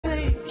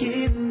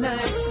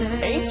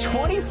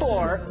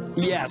24.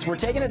 Yes, we're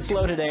taking it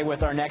slow today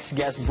with our next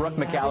guest, Brooke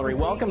McAlary.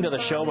 Welcome to the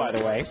show, by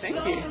the way.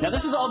 Thank you. Now,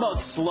 this is all about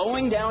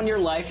slowing down your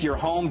life, your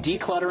home,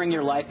 decluttering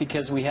your life,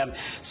 because we have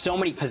so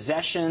many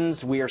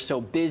possessions. We are so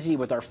busy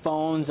with our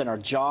phones and our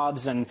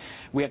jobs, and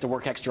we have to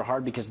work extra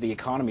hard because of the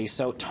economy.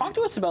 So talk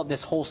to us about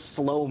this whole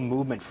slow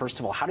movement, first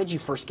of all. How did you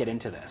first get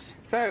into this?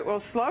 So,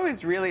 well, slow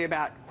is really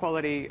about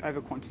quality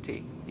over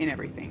quantity in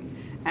everything.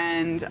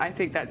 And I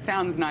think that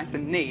sounds nice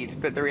and neat,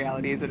 but the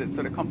reality is that it's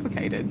sort of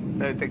complicated.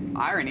 The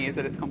irony is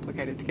that it's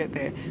complicated to get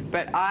there.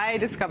 But I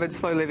discovered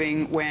slow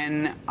living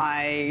when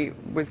I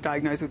was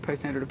diagnosed with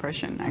postnatal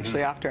depression,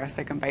 actually after our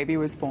second baby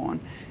was born.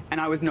 And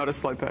I was not a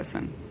slow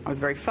person. I was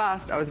very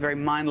fast, I was very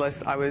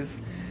mindless, I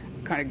was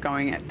kind of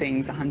going at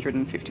things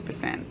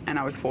 150%, and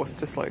I was forced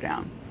to slow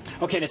down.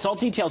 Okay, and it's all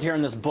detailed here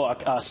in this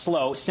book,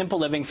 Slow, Simple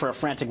Living for a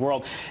Frantic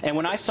World. And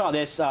when I saw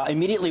this,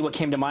 immediately what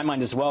came to my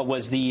mind as well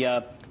was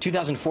the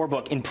 2004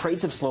 book, In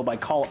Praise of Slow by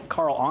Carl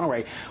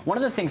Honoré. One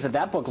of the things that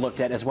that book looked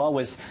at as well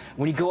was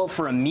when you go out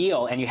for a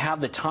meal and you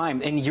have the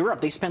time. In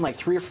Europe, they spend like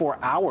 3 or 4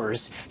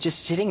 hours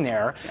just sitting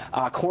there,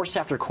 course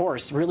after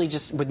course, really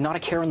just with not a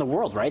care in the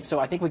world, right? So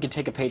I think we could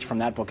take a page from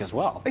that book as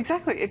well.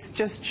 Exactly. It's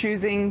just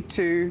choosing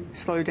to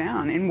slow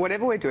down in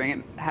whatever we're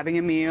doing, having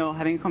a meal,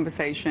 having a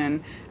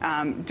conversation,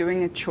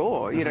 doing a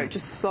chore, you know,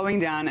 just slowing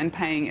down and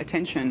paying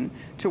attention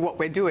to what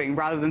we're doing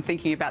rather than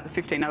thinking about the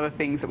 15 other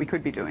things that we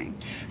could be doing.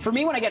 For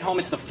me, when I get home,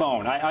 it's the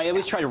phone. I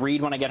always try to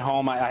read when I get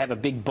home. I have a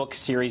big book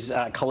series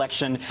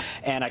collection,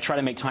 and I try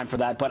to make time for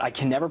that, but I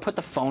can never put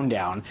the phone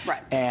down.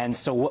 Right. And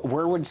so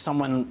where would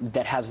someone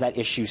that has that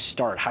issue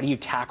start? How do you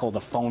tackle the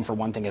phone, for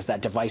one thing, as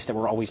that device that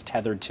we're always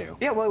tethered to?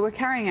 Yeah, well, we're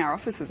carrying our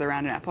offices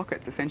around in our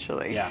pockets,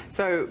 essentially. Yeah.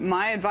 So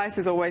my advice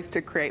is always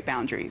to create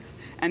boundaries.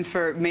 And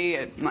for me,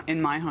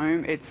 in my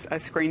home, it's a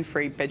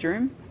screen-free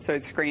bedroom. So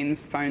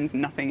screens, phones,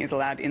 nothing is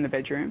allowed in the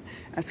bedroom.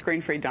 A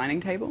screen-free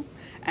dining table.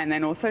 And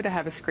then also to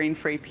have a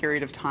screen-free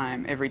period of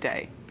time every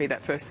day, be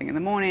that first thing in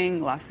the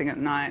morning, last thing at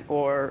night,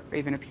 or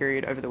even a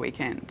period over the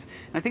weekend.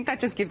 And I think that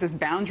just gives us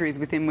boundaries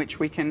within which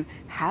we can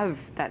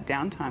have that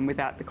downtime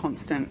without the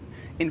constant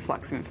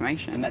influx of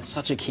information. And that's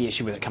such a key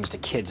issue when it comes to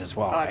kids as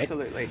well, Oh, right?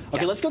 absolutely.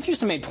 Okay, yeah. Let's go through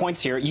some main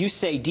points here. You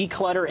say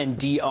declutter and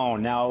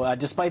de-own. Now,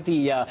 despite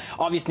the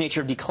obvious nature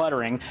of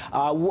decluttering,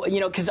 you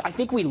know, because I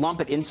think we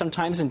lump it in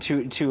sometimes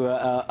into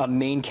a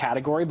main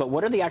category, but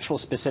what are the actual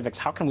specifics?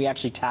 How can we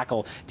actually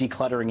tackle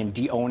decluttering and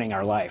de-owning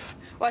our life?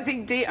 Well, I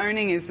think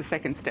de-owning is the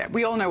second step.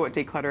 We all know what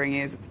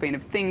decluttering is. It's been a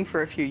thing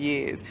for a few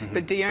years.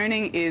 But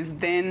de-owning is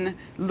then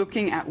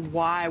looking at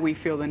why we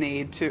feel the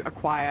need to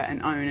acquire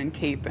and own and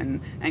keep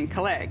and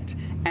collect,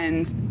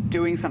 and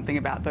doing something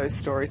about those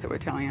stories that we're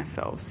telling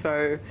ourselves.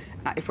 So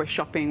if we're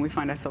shopping, we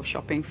find ourselves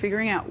shopping,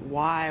 figuring out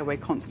why we're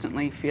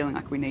constantly feeling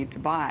like we need to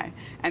buy,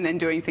 and then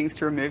doing things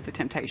to remove the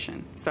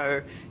temptation.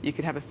 So you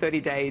could have a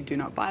 30-day do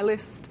not buy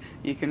list.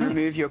 You can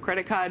remove your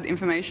credit card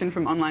information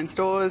from online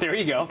stores. There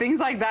you go. Things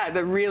like that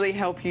that really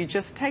help you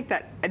just take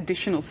that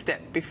additional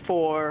step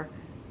before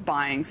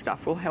buying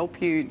stuff will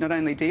help you not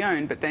only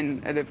de-own, but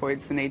then it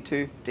avoids the need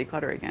to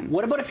declutter again.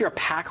 What about if you're a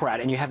pack rat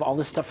and you have all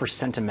this stuff for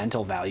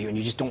sentimental value and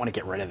you just don't want to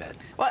get rid of it?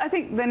 Well, I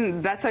think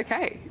then that's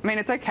okay. I mean,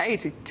 it's okay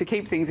to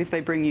keep things if they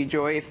bring you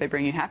joy, if they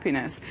bring you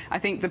happiness. I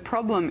think the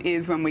problem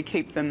is when we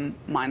keep them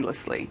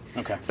mindlessly.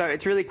 Okay. So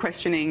it's really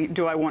questioning,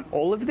 do I want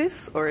all of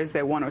this, or is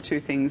there 1 or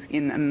 2 things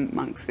in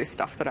amongst this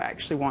stuff that I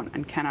actually want,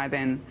 and can I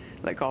then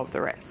let go of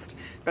the rest?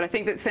 But I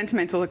think that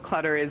sentimental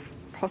clutter is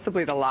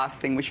possibly the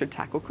last thing we should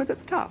tackle because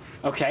it's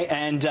tough. Okay,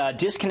 and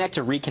disconnect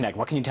to reconnect.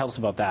 What can you tell us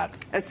about that?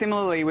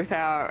 Similarly with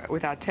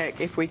our tech,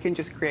 if we can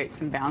just create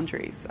some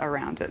boundaries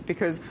around it,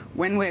 because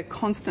when we're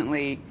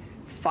constantly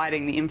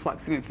fighting the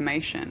influx of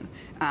information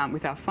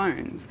with our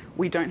phones,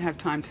 we don't have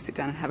time to sit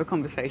down and have a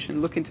conversation,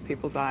 look into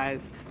people's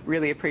eyes,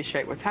 really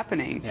appreciate what's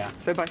happening. Yeah.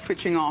 So by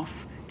switching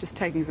off, just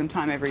taking some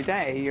time every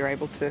day, you're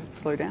able to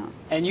slow down.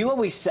 And you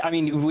always, I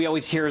mean, we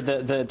always hear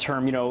the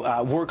term, you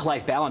know,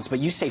 work-life balance, but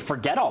you say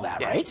forget all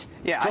that, right?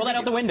 Yeah. Throw that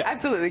out the window.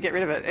 Absolutely, get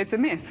rid of it. It's a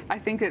myth. I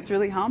think it's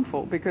really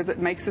harmful because it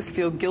makes us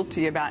feel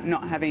guilty about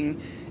not having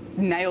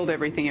nailed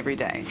everything every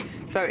day.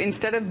 So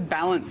instead of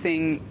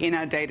balancing in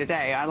our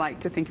day-to-day, I like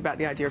to think about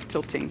the idea of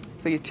tilting.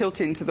 So you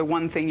tilt into the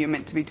one thing you're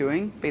meant to be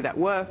doing, be that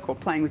work or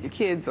playing with your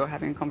kids or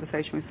having a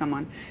conversation with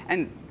someone,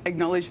 and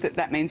acknowledge that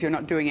that means you're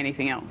not doing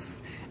anything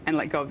else, and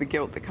let go of the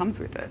guilt that comes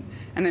with it.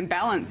 And then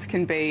balance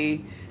can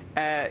be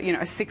you know,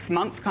 a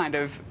 6-month kind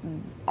of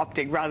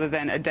optic rather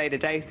than a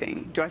day-to-day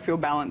thing. Do I feel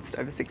balanced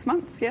over 6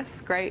 months?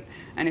 Yes, great.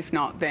 And if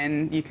not,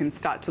 then you can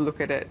start to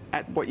look at it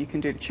at what you can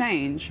do to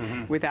change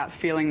without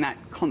feeling that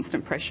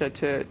constant pressure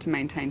to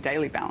maintain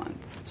daily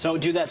balance. So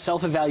do that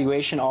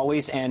self-evaluation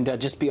always, and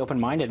just be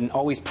open-minded and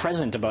always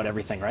present about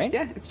everything, right?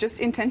 Yeah, it's just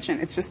intention.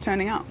 It's just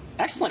turning up.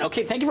 Excellent.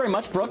 Okay, thank you very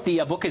much, Brooke.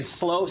 The book is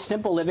Slow,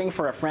 Simple Living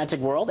for a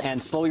Frantic World,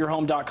 and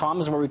slowyourhome.com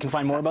is where we can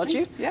find more about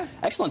you. Yeah.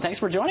 Excellent. Thanks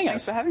for joining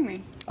us. Thanks for having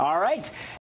me. All right.